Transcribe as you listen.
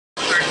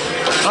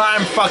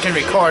I'm fucking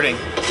recording.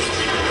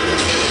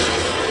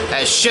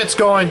 As shit's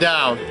going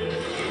down.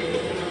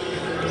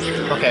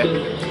 Okay.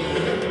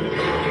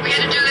 We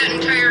had to do that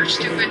entire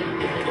stupid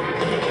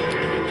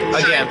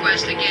side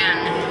quest again.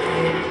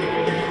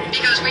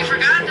 Because we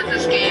forgot that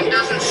this game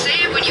doesn't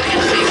save when you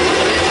hit save.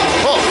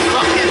 Oh,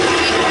 fuck.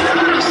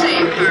 Auto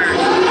save part.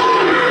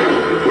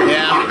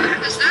 Yeah.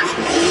 Because that's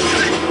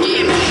good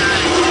game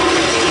design.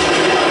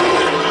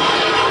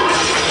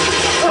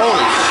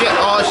 Holy shit.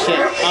 Oh, shit.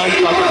 I'm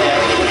fucking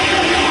dead.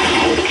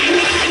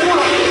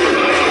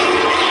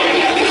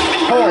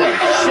 Holy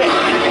shit.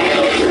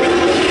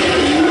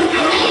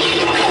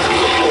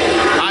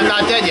 I'm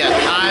not dead yet.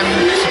 I'm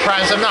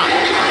surprised I'm not.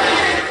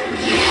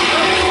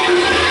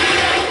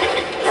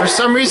 For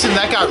some reason,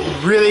 that got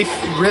really,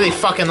 really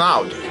fucking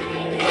loud. Does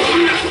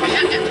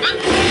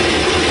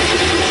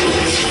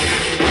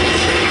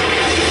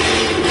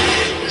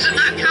it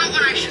not count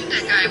when I shoot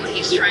that guy when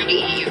he's trying to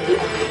eat you?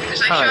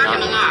 Because I shot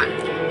him a lot.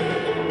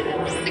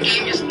 The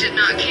game just did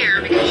not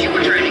care because you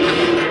were trying to kill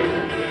him.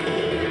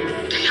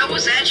 What the hell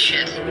was that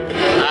shit?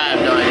 I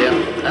have no idea.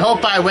 I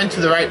hope I went to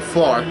the right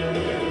floor. I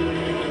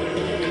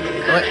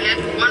had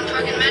one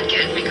fucking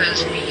medkit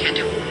because we had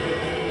to.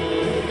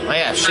 Oh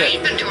yeah, My shit.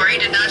 inventory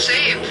did not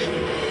save.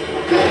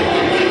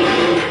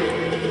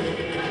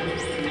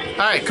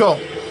 Alright, cool.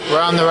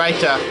 We're on the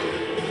right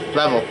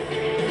level.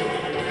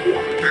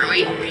 Are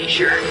we? Are you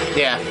sure?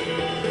 Yeah.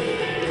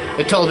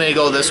 It told me to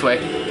go this way.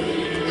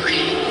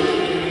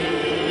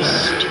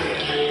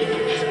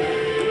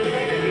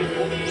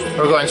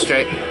 We're going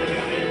straight.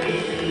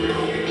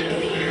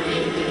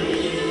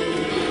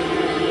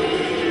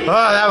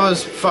 Oh, that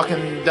was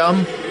fucking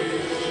dumb.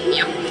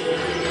 Yep.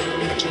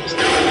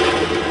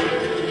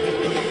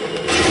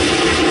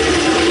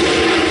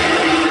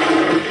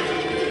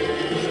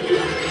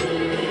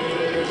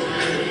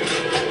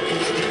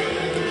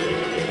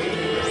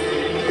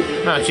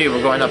 Oh, gee,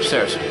 we're going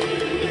upstairs.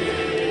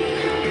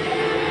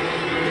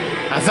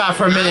 I thought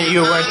for a minute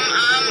you were...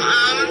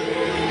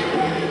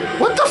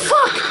 What the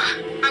fuck?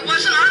 I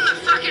wasn't on the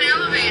fucking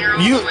elevator all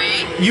the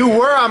way. You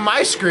were on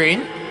my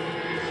screen.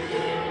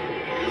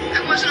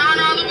 I wasn't on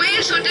all the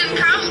way, so it didn't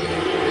count.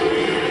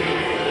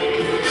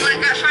 And when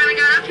it finally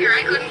got up here,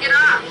 I couldn't get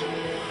off.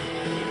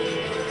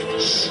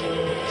 This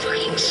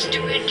fucking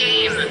stupid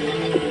game.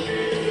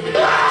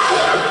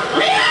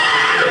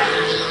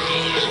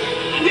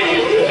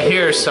 I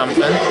hear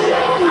something.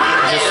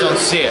 I just don't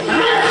see it.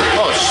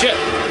 Oh shit!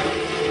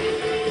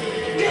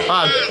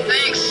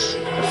 Thanks.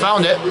 I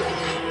found it.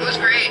 It was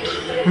great.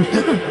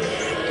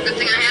 Good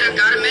thing I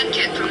got a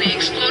medkit from the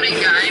exploding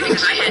guy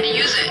because I had to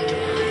use it.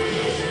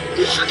 I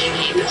fucking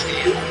hate this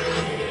game.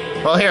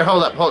 Well, here,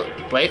 hold up.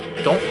 Wait,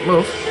 don't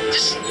move.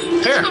 Just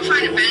Here. go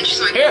find a bench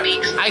so I Here, can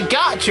make some. I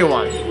got you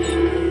one.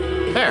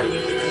 There,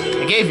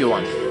 I gave you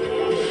one.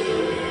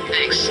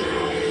 Thanks.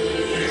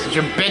 Since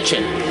you're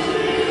bitching.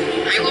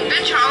 I will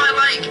bitch all I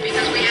like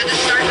because we had to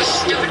start this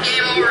stupid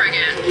game over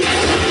again.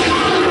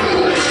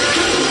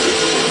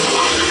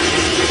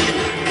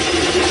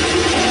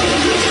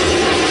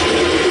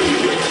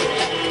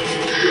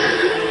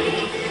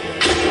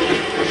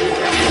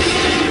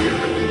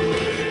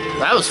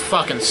 That was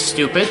fucking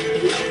stupid.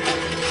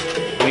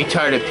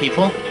 Retarded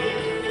people.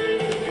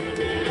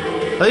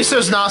 At least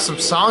there's an awesome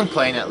song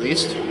playing, at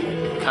least.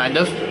 Kind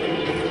of.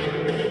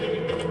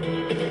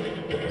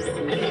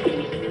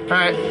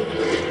 Alright.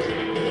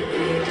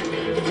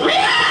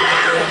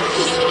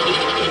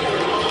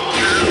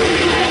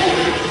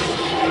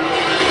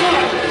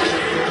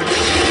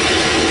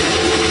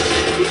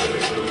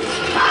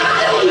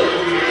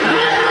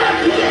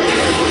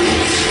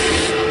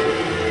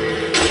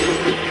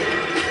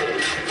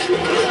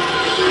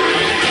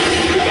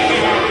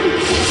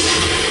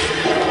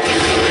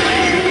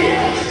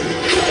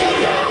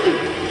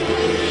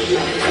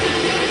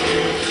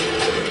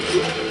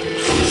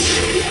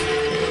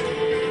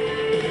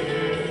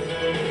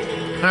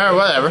 Alright,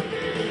 whatever.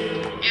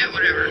 Yeah,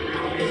 whatever.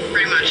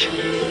 Pretty much.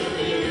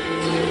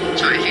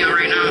 That's how I feel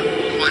right now.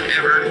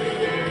 Whatever.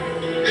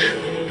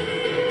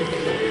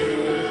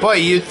 Boy,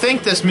 you'd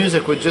think this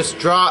music would just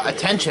draw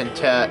attention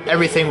to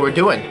everything we're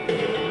doing.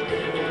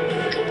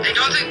 I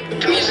don't think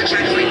the music's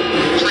actually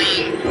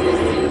playing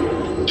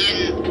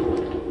in,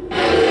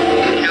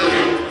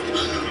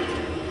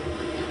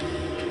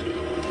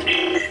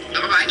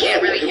 I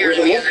can't really hear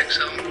the music,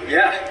 so.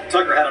 Yeah,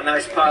 Tucker had a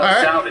nice pile of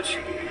salvage.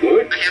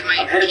 Good. I have my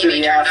I'm headed to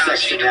the aft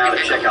section now to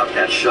check out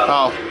that shuttle.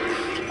 Oh.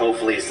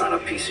 Hopefully it's not a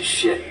piece of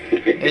shit.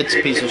 It's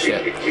a piece of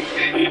shit.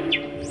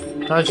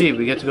 Oh gee,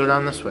 we get to go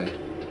down this way.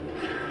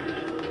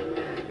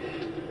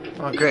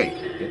 Oh great.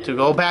 Get to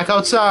go back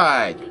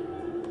outside.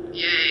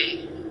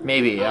 Yay.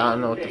 Maybe, I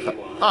don't know what the fuck.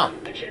 Oh.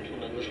 A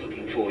gentleman was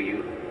looking for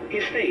you.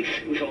 His face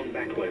was on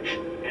backwards,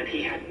 and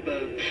he had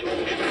bones on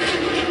his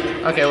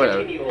face. Okay,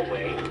 whatever. In your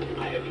way,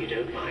 I hope you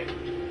don't mind.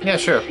 Yeah,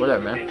 sure,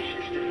 whatever, man.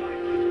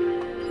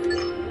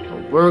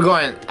 Where we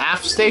going?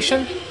 Aft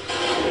station?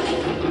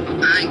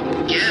 I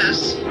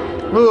guess.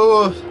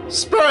 Ooh,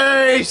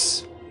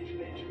 space!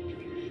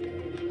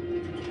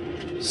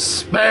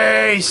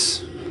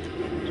 Space!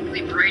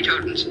 Really bright great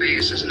out in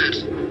space, isn't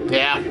it?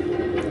 Yeah.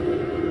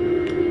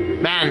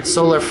 Man,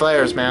 solar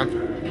flares,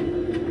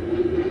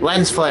 man.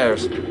 Lens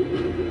flares.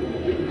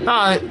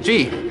 Ah,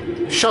 gee.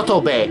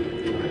 Shuttle Bay.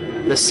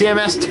 The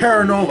CMS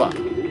Terra Nova.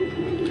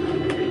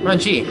 Oh,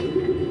 gee.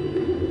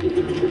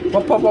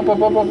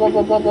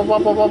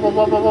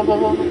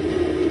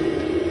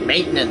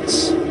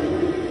 Maintenance.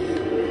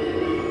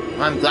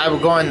 I'm glad we're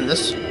going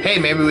this. Hey,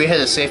 maybe we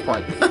hit a safe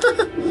point.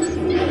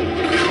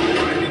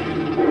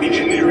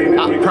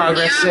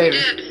 Progress saving.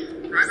 Yeah, we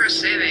did. Progress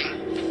saving.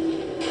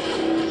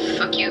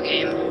 Fuck you,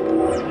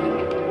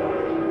 game.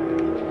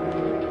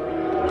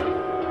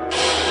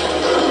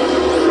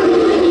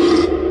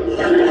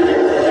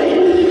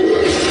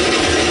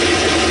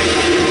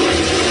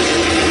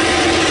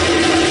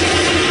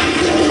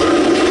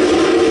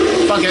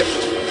 Fuck it.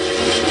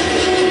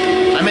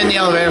 I'm in the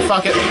elevator,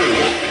 fuck it.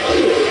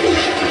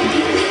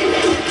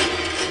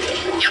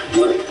 Yep.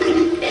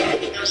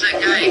 How's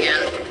that guy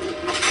again?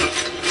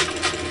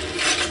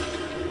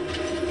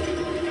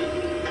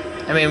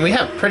 I mean, we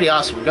have pretty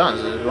awesome guns.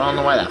 I don't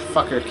know why that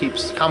fucker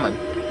keeps coming.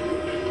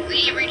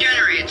 He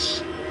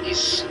regenerates.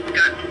 He's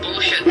got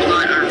bullshit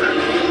blood armor.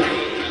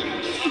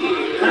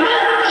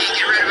 Can't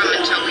get rid of him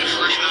until we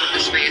flush him out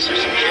into space or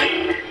some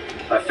shit.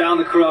 I found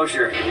the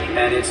Crozier,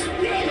 and it's,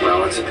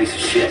 well, it's a piece of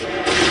shit. No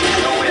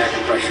way I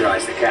can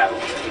pressurize the cabin.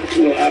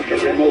 We'll have to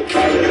remote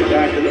pilot it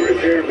back to the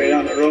repair bay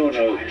on the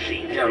Roanoke.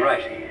 Yeah,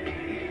 right.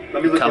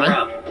 Let me look Coming?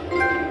 around.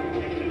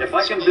 If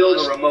I can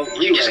build a remote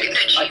You just relay,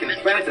 get that I can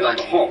achievement. plant it on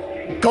the hull.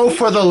 Go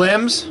for the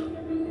limbs.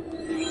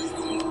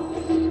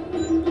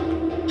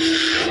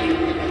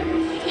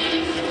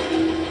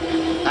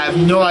 I have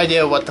no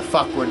idea what the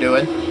fuck we're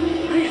doing. I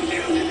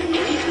encountered a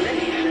great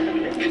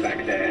many limbs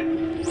back there.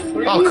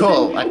 Oh,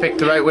 cool. I picked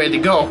the right way to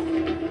go.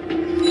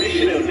 They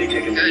should only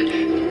take a Good.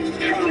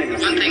 minute. Try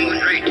not One to thing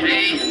went right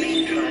today. in the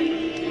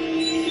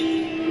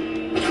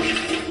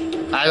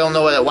meantime. I don't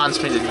know what it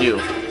wants me to do.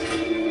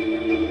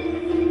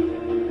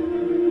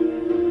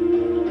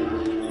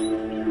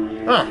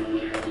 Oh.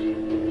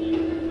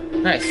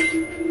 Nice.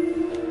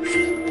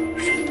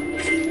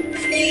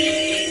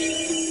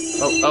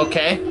 Oh,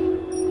 okay.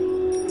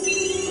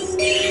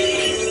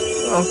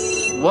 Oh,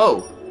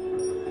 whoa.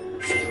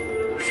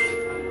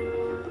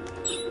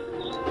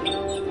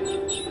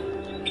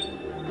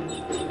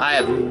 I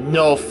have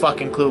no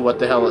fucking clue what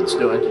the hell it's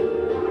doing.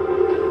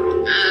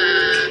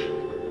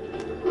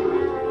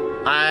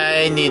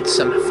 I need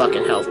some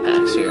fucking health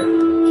packs here.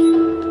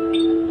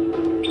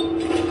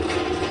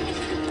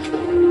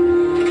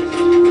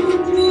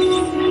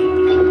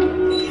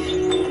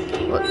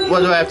 What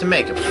do I have to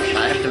make?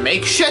 I have to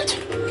make shit?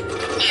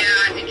 Yeah,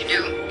 I think you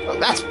do. Oh,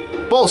 that's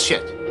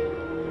bullshit.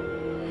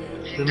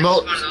 I think this Remote.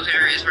 is one of those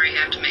areas where you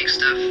have to make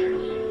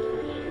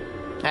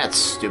stuff. That's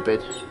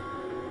stupid.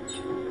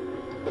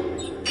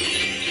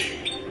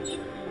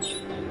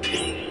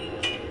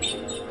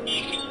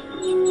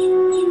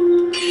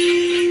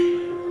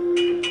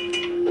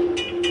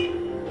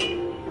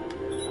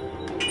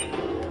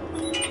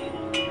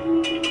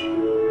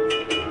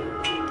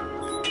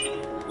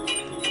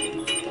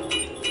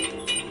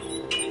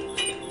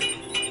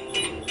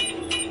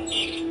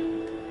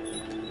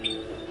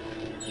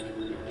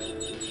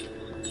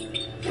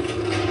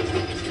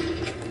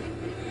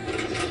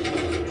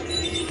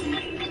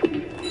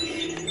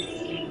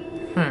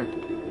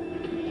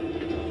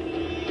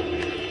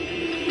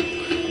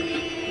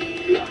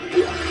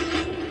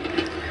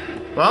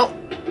 Well,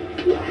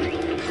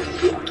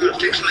 I'm gonna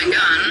fix my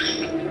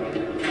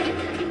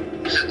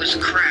gun. 'Cause it was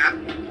crap.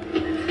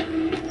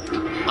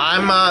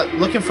 I'm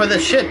looking for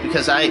this shit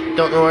because I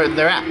don't know where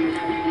they're at.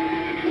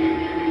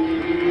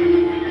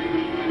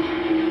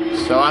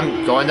 So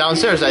I'm going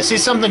downstairs. I see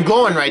something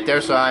glowing right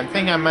there, so I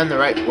think I'm in the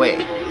right way.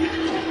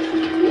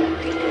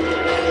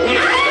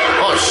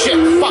 Oh shit,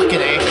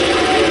 fucking A. I'm still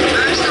on the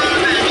bench, so I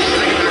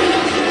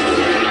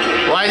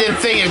can Well, I didn't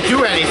think it'd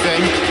do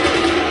anything.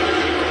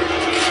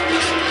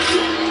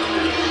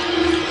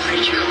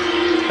 Where'd you go?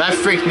 That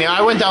freaked me out.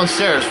 I went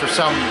downstairs for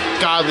some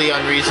godly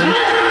unreason.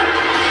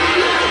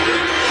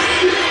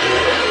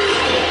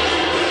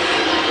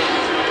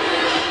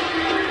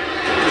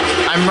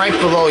 I'm right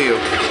below you.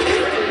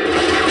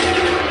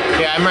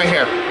 Yeah, I'm right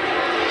here.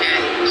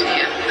 Okay, see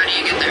ya. How do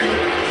you get there?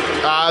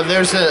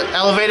 There's an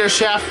elevator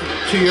shaft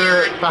to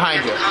your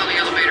behind you. Call the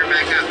elevator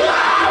back up.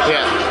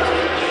 Yeah.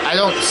 I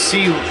don't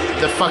see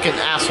the fucking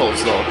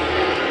assholes though.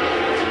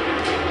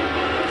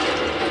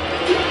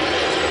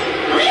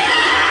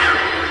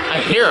 I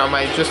hear them,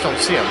 I just don't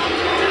see them.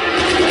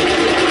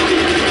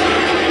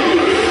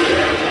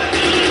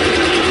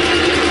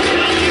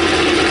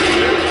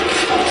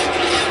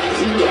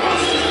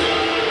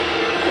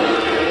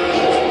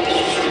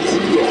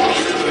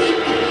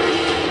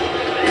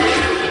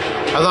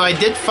 Although I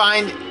did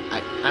find,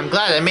 I'm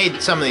glad I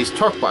made some of these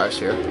torque bars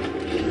here.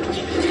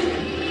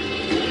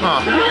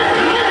 Oh,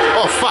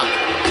 oh fuck.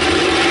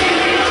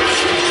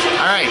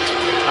 Alright,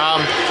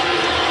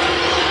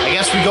 I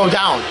guess we go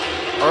down,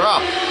 or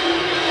up.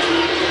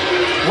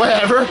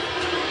 Whatever.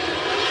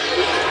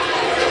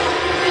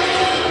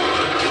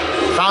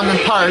 Found the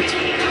part.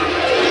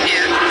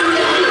 Yeah.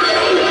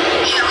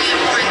 Yeah, we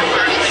have to find the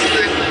parts like the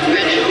bench to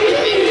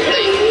make the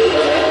thing.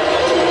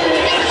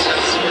 Make the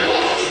stuff work.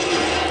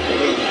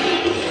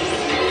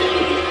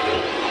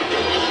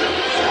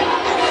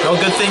 No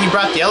good thing you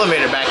brought the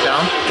elevator back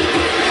down.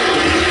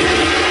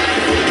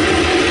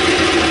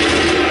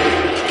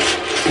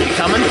 You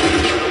coming?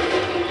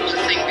 There's a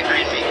thing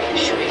behind me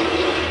shooting.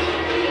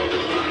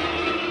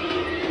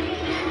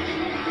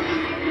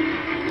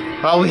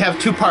 Well, we have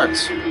 2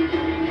 parts.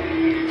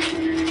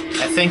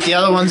 I think the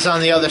other one's on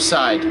the other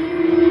side.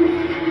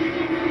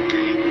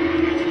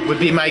 Would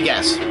be my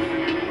guess. Yeah,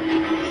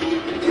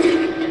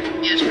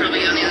 it's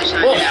probably on the other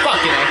side. Oh, Yeah.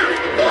 fucking A.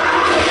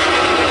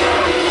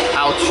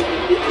 Ouch.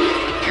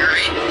 You're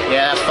right.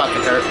 Yeah, that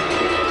fucking hurt.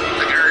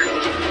 Look at her.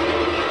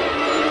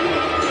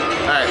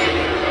 Alright.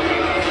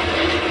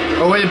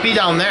 Or would it be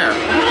down there?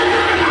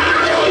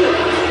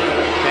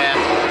 Yeah,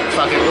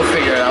 fuck it, we'll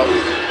figure it out.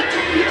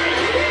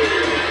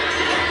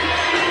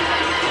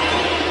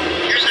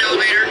 Here's an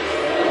elevator.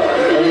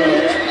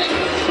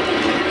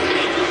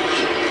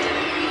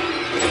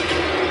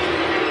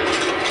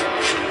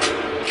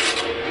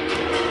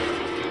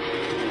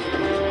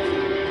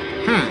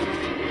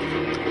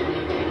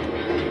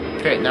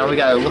 Okay, now we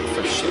gotta look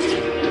for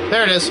shit.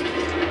 There it is.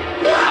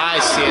 I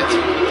see it.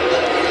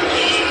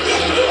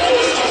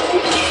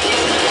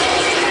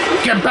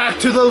 Get back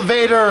to the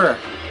elevator!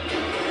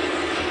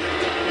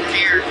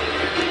 Here.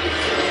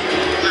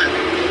 Come on.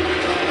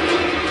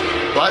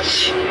 What?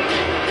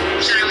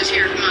 You said I was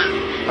here. Come on.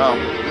 Oh.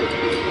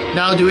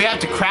 Now, do we have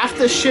to craft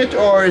this shit,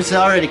 or is it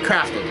already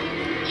crafted?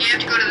 You have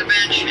to go to the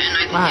bench, and I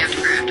think you have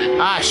to craft it.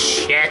 Ah,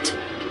 shit.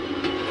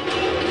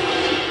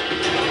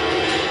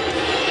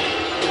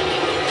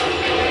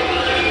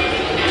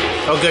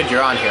 Oh, good,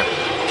 you're on here.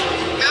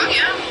 Oh,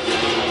 yeah.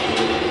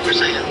 Of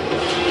course I am.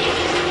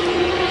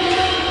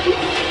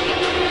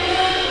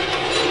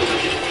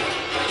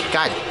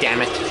 God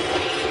damn it.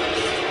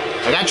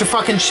 I got your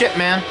fucking shit,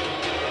 man.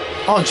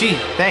 Oh, gee,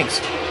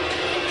 thanks.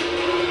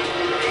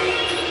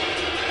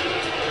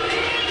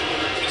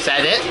 Is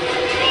that it?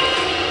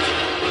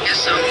 Guess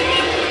so.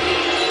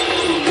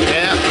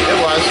 Yeah, it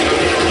was.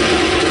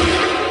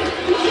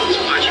 Just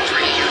watching for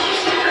you.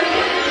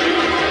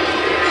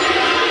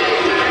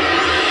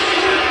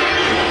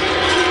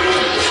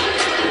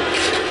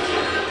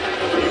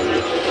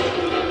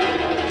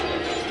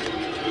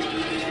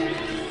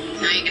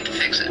 Now you get to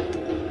fix it.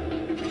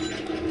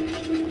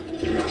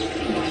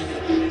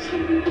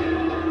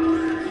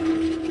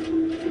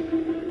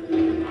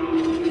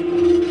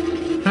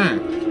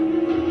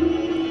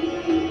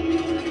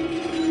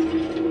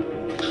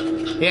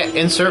 Yeah,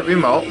 insert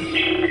remote.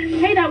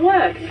 Hey, that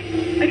worked.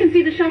 I can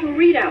see the shuttle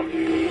readout.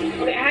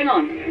 Okay, hang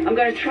on. I'm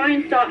going to try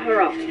and start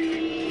her up.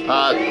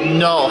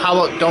 No, how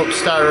about don't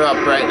start her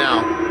up right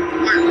now?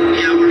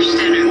 We're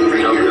standing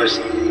right No here.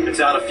 good. It's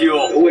out of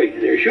fuel. Oh,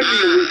 wait, there should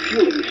be a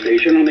refueling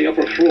station on the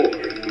upper floor.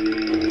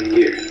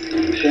 Here,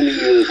 I'm sending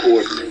you the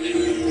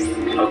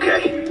coordinates.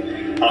 Okay.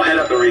 I'll head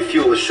up and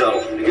refuel the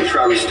shuttle. You can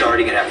try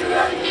restarting it after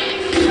that.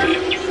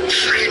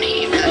 Freaking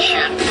hate this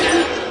shit.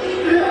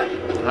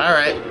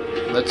 Alright,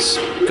 let's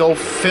go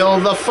fill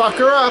the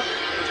fucker up.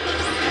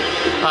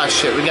 Ah,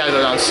 shit, we gotta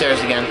go downstairs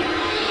again.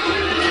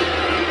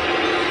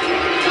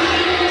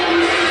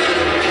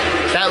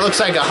 That looks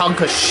like a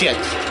hunk of shit.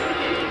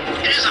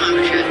 It is a hunk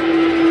of shit.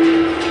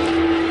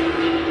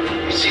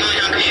 It's the only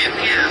hunk of shit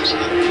we have, so.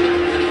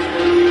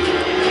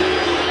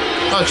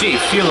 Oh, gee,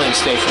 fueling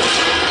station.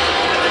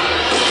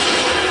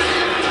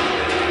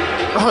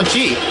 Oh,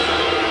 gee.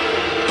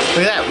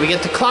 Look at that, we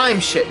get to climb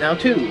shit now,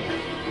 too.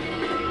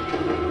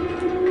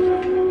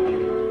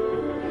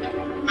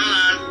 Hold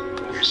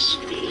on. There's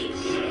some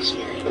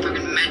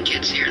fucking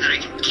medkits here that I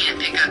can't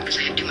pick up because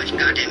I have too much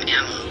goddamn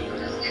ammo.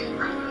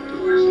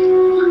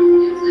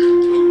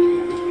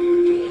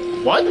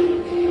 What?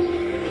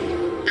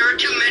 There were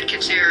 2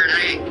 medkits here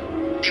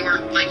that they were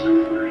like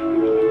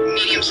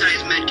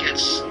medium-sized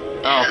medkits.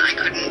 Oh. And I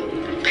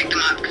couldn't pick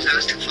them up because I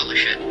was too full of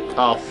shit.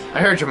 Oh, I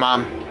heard your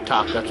mom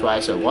talk, that's why I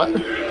said, what?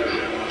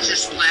 Is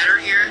this ladder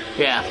here?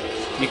 Yeah,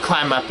 you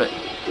climb up it.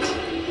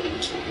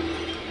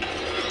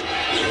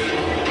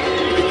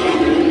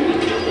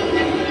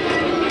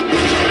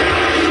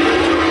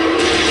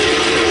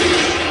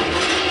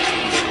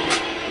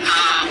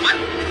 What?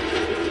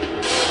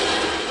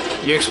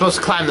 You're supposed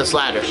to climb this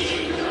ladder.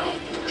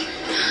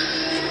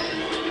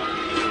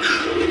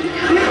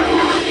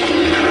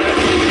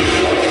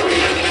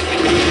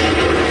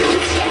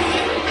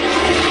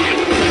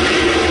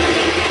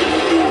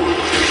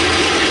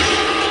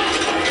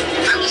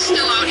 I was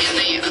still out in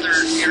the other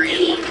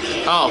area.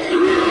 Oh.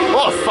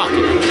 Oh, fuck.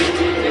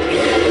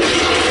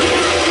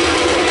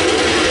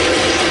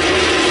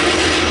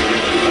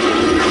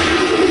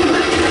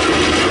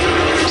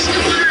 I'm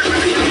still wondering where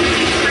the hell we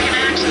get freaking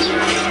axes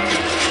from.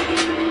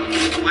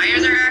 Why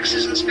are there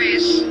axes in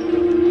space?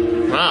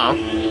 Wow.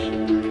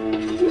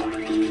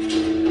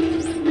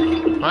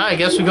 Well, I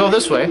guess we go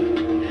this way.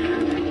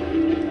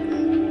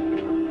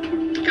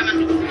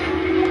 Coming.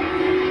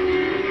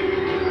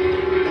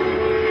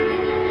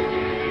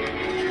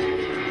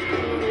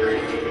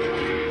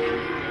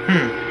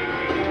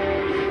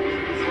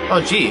 Oh,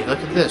 gee, look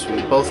at this.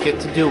 We both get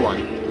to do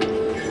one.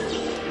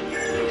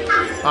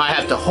 Oh, I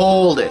have to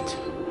hold it.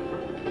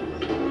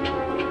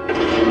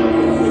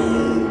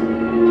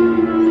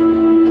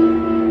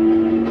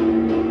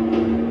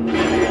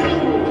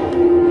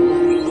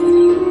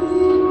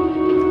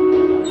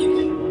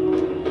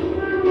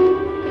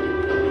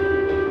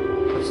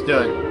 What's it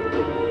doing?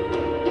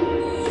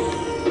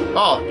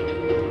 Oh.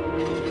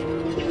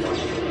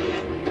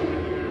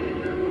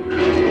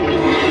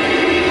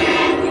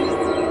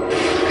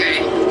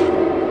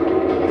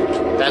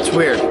 That's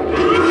weird. You can't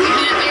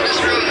leave this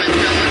room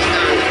until it's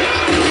done.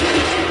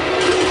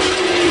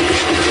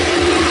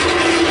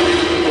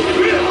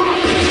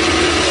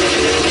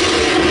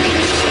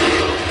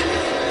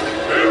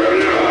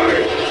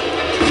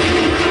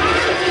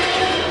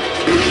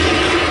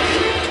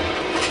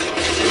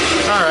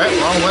 Alright,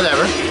 well,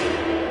 whatever.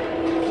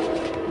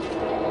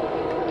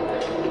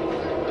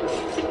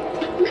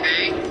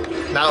 Okay.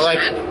 Not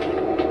like...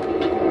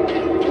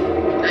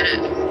 That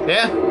it.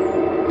 Yeah,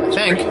 I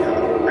think.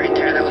 Right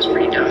there, that was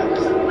pretty dumb.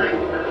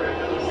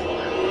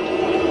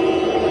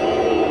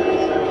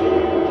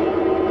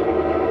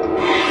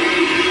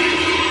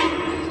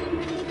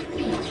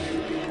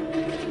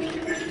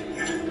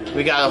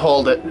 We gotta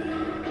hold it.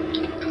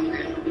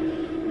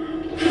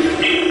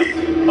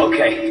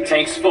 Okay,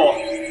 tank's full.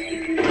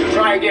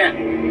 Try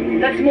again.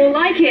 That's more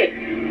like it.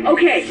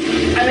 Okay,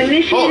 I'm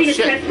initiating a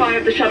shit. test fire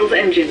of the shuttle's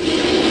engine.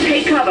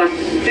 Take cover.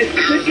 This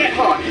could get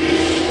hot.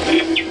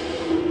 Yeah,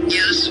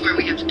 this is where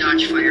we have to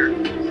dodge fire.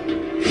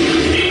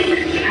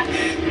 That's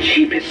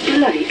stupid,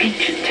 bloody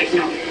ancient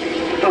technology.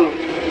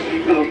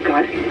 Oh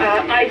God.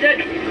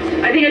 Isaac,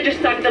 I think I just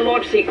started the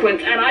launch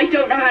sequence, and I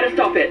don't know how to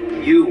stop it.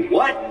 You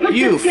what? Look,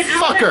 You just get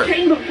out of fucker. that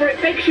chamber before it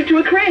bakes you to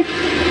a crisp.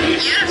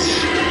 Yes!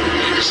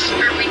 This is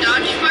where we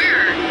dodge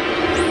fire.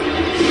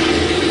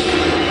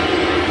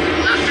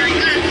 Not very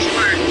good at this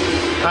part.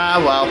 Ah,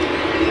 well.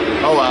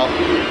 Oh, well.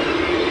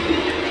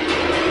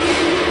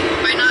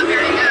 By not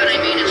very good, I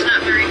mean it's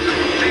not very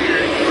fucking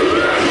fair.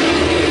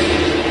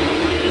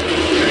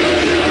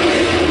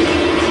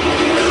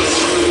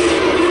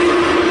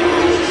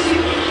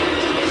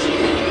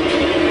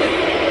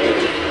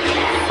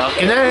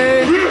 Fucking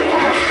A!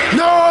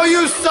 No,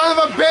 you son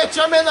of a bitch!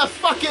 I'm in the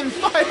fucking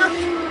fire!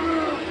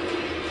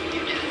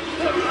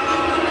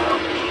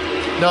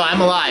 No,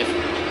 I'm alive.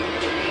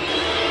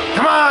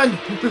 Come on!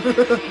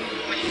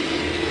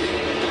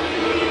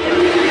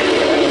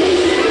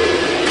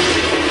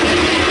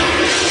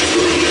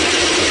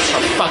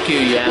 Oh, fuck you,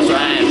 you asshole.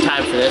 I don't have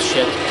time for this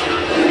shit.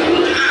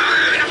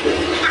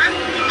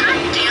 God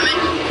damn it.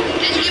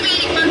 Didn't give me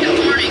any fucking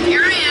warning.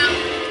 Here I am,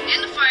 in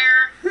the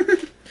fire.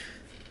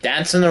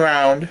 Dancing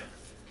around.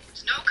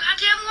 There's no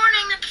goddamn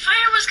warning that the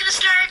fire was gonna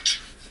start.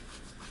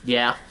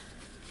 Yeah.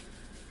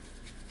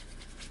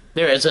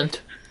 There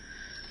isn't.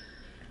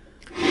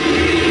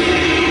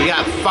 We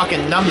got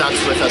fucking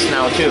numbnuts with us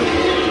now, too.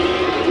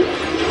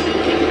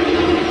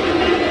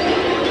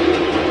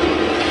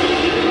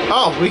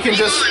 Oh, we can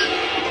just...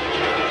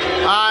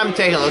 I'm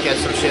taking a look at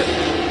some shit.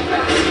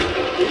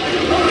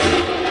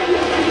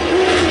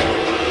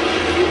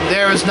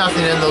 There is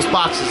nothing in those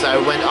boxes. I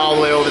went all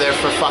the way over there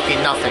for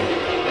fucking nothing.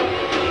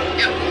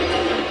 Yep.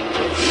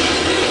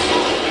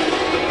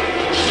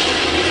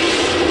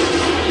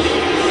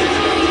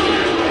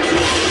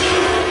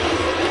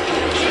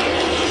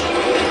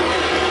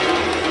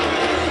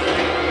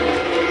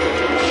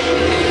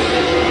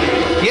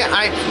 Yeah,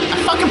 I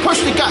fucking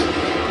pushed the gun.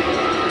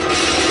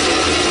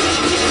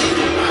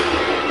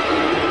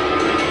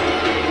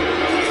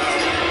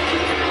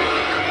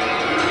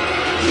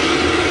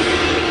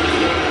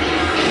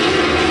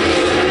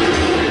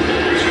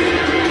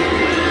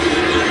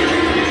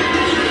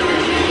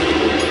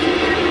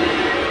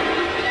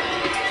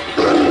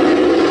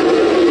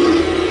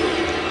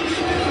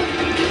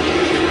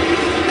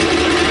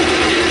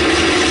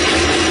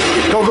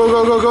 Go, go,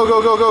 go, go,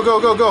 go, go, go, go, go,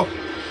 go, go.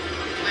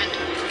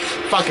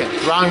 Fucking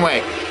wrong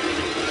way.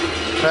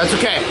 That's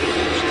okay.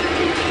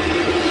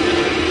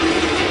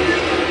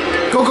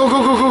 Go, go, go,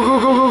 go, go, go,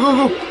 go, go, go,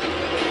 go.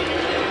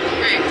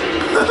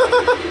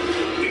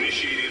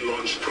 Initiating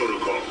launch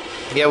protocol.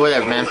 Yeah,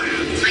 whatever, man. I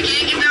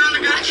can't get down the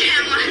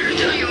goddamn ladder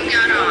until you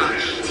got off.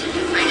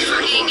 I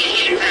fucking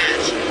hate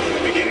that.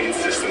 Beginning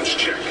systems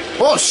check.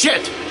 Oh,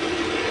 shit!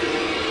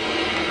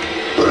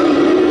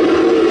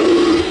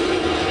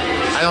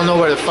 I don't know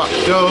where the fuck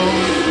to go.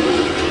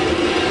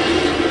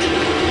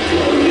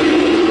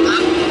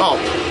 Oh.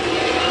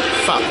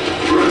 Fuck.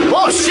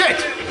 Oh, shit!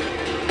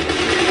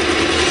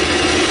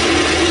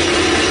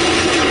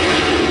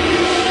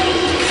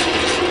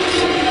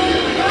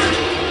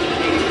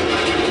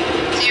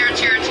 It's here.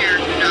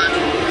 Done.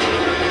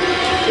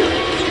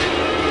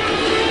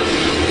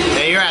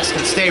 Yeah, your ass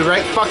can stay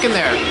right fucking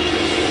there.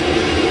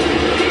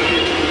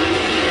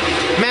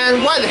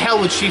 Man, why the hell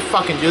would she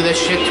fucking do this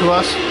shit to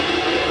us?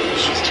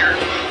 She's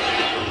terrible.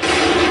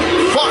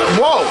 Fuck!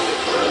 Whoa!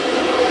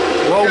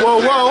 Whoa, whoa,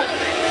 whoa!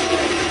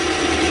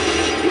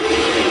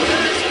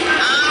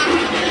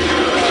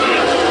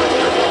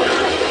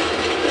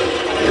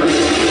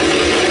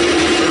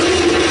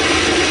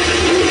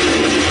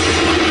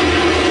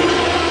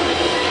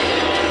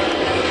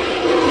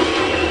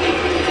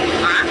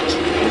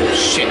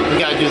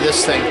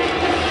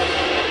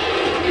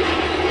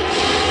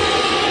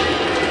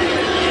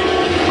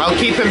 I'll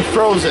keep him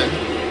frozen.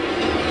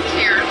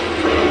 Here.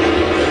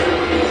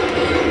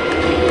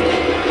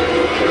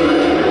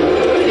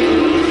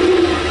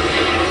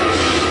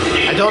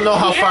 I don't know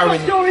how far we...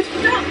 The door is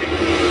stuck.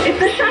 If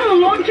the shuttle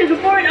launches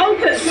before it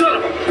opens. Son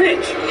of a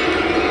bitch!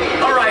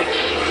 Alright,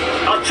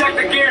 I'll check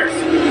the gears.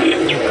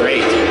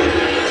 Great.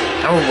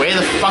 Now we're way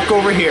the fuck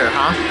over here,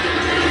 huh?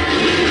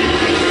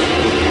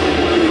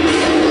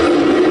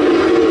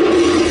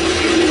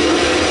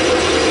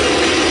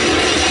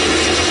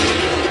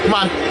 Come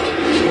on.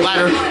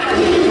 Ladder.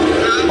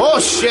 Oh,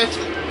 shit.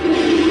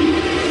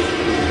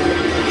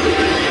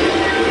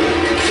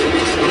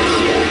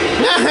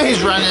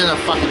 He's running in a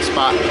fucking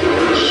spot.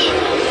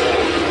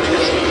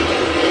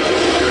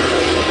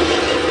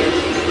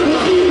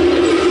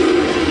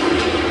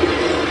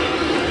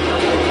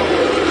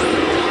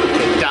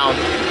 Get down.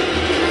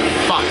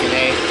 Fucking A.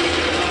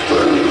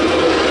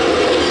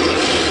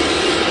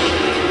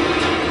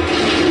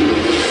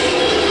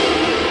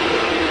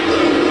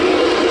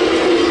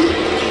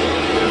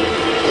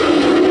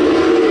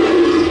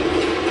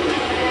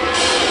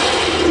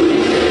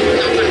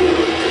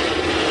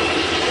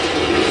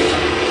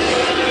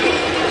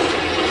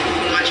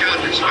 Watch out,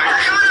 there's fire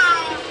coming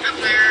out up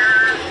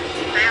there,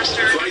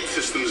 bastard. Flight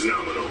systems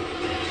nominal.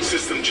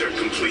 System check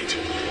complete.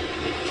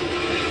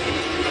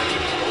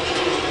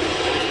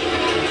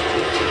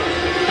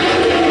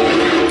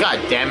 God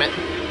damn it.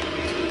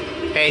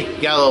 Hey,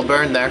 you got a little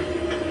burn there. A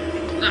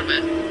little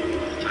bit.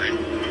 Fine.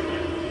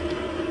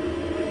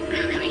 I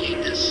really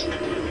hate this.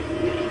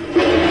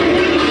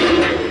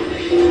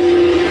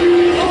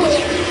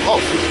 Oh,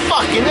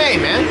 fucking A,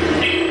 man.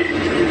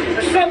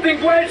 There's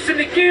something wedged in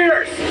the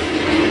gears.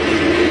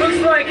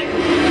 Looks like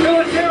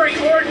military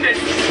ordnance.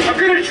 I'm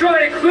gonna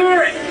try to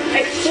clear it.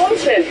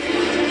 Explosive.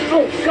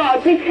 Oh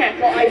God, be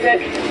careful,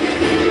 Isaac.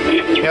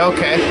 Yeah,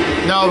 okay.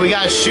 No, we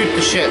gotta shoot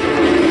the shit.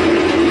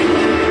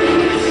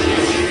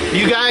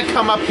 You gotta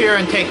come up here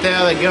and take the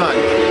other gun.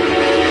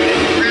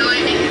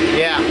 Really?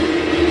 Yeah.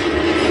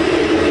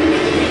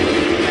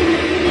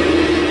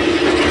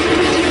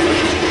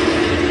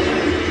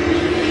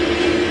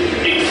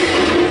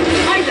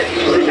 Isaac,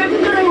 the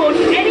shuttle's gonna launch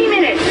any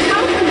minute.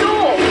 Out the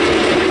door.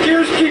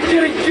 Gears keep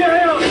getting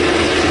jammed.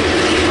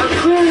 I'm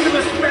clearing them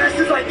as fast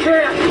as I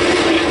can.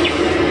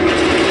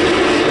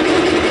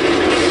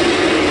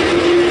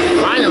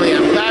 Finally,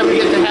 I'm glad we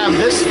get to have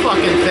this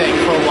fucking thing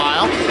for a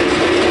while.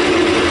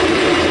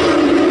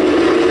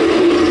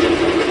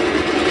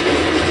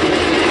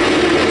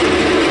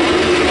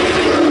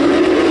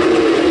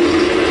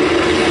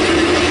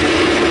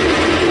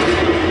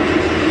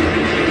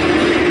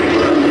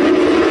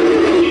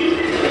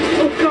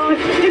 Oh God,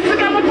 it's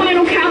begun the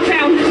final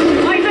countdown.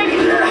 Isaac.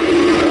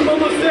 I'm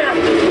almost there.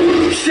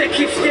 Shit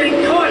keeps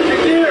getting caught in the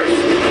gears.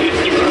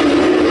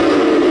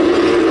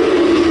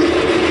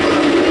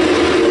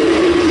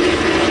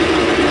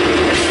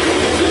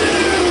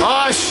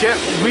 Oh shit,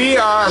 we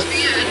are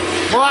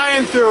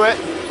flying through it.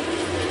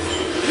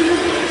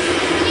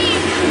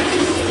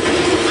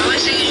 All I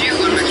see is you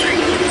on my screen.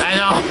 I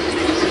know.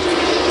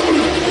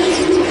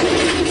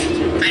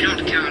 I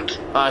don't count.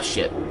 Oh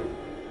shit.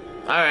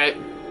 Alright.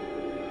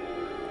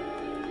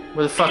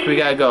 Where the fuck we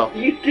gotta go?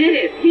 You did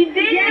it. He did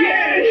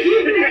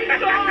it.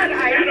 Thank God,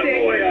 Isaac.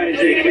 Attaboy,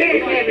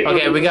 Isaac.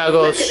 Okay, we gotta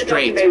go Let's get the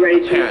straight, docking bay ready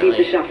to receive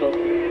the apparently. shuttle.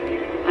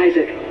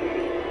 Isaac,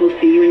 we'll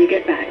see you when you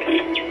get back.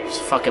 There's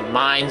fucking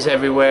mines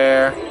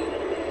everywhere.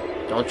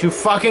 Don't you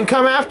fucking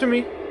come after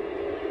me.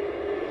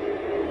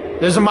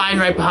 There's a mine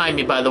right behind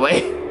me, by the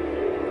way.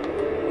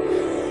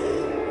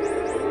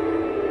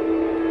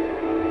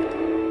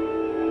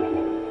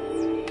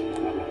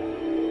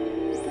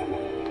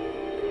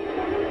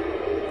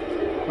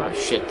 Oh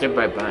shit, they're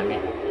right behind me.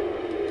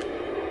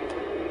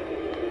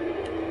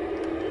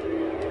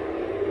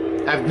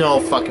 I have no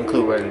fucking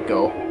clue where to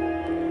go.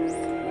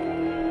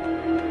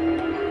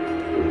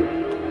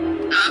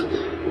 Up.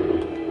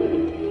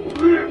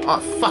 Oh,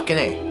 fucking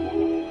A.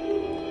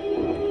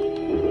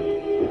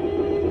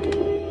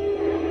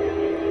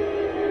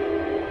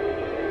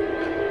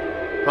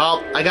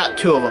 Well, I got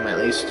two of them at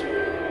least.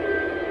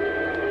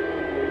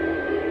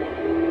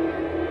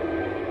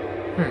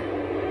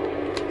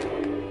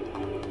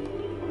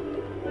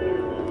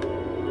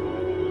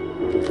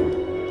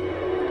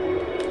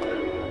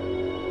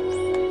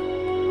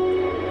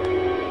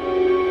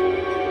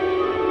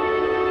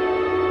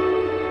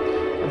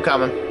 I'm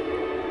coming.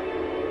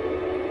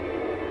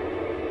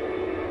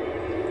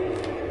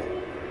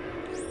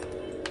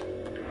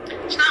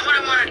 It's not what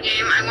I wanted,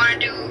 game. I want to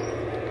do...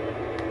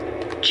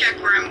 check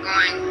where I'm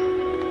going.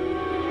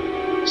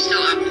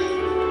 Still up.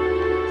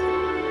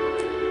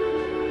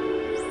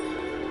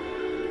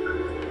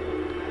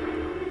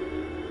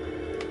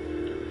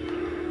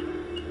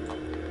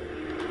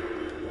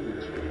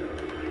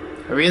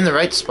 Are we in the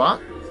right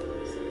spot?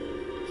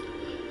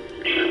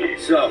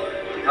 So,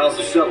 how's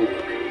the shuttle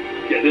look?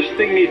 Yeah, this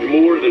thing needs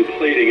more than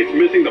plating. It's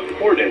missing the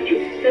port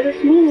engine. There's a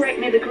small wreck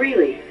near the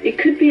Greeley. It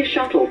could be a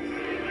shuttle.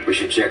 We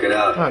should check it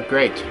out. Oh,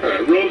 great.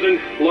 Alright, Rosen,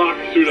 lock,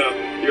 suit up.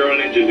 You're on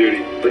engine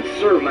duty. But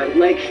sir, my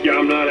legs... Yeah,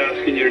 I'm not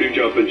asking you to do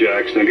jumping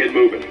jacks. Now get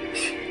moving.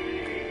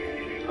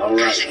 All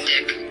I right. said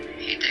Dick.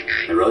 Hate that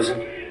guy. Hey,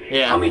 Rosen?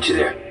 Yeah. I'll meet you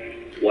there.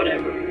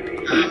 Whatever.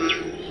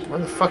 Where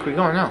the fuck are we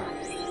going now?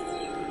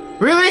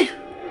 Really?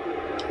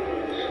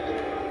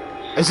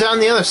 Is it on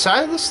the other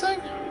side of this thing?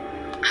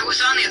 I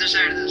was on the other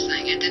side of this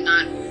thing. It did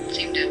not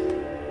seem to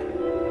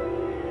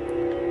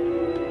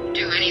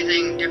do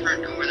anything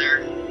different over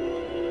there.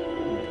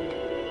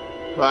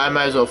 Well, I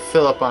might as well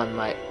fill up on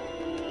my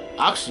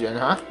oxygen,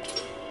 huh?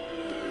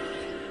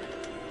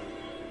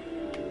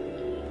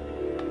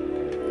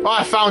 Oh,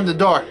 I found the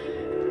door.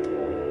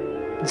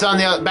 It's on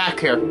the other back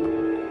here.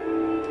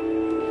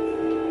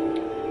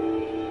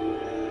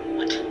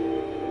 What?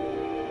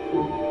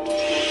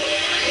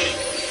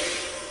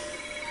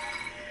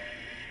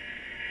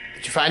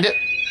 Did you find it?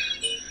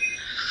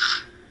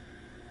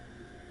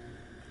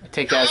 I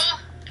take that as... No,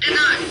 I did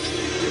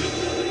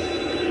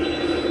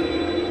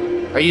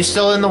not. Are you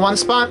still in the one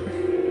spot? Where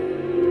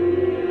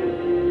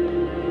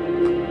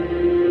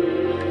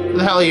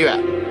the hell are you at?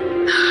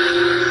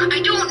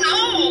 I don't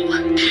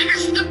know.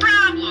 There's the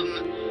problem.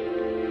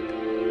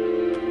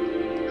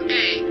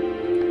 Okay,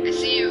 I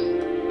see you.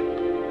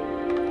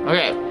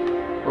 Okay,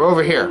 we're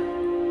over here.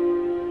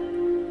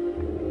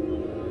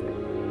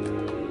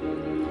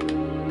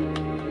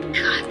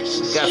 God,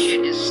 this Got-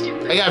 shit is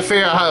stupid. I gotta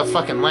figure out how to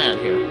fucking land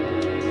here.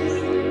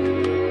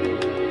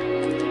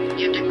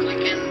 You have to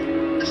click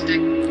in the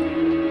stick.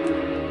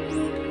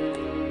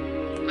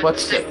 Click What the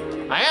stick?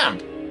 I am.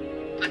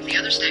 Click the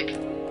other stick.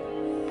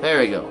 There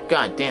we go.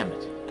 God damn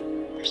it.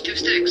 There's two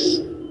sticks.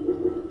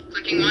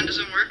 Clicking one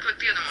doesn't work, click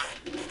the other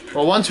one.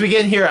 Well, once we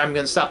get in here, I'm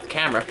gonna stop the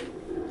camera.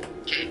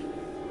 Okay.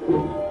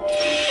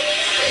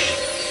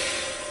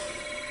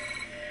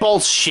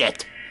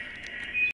 Bullshit.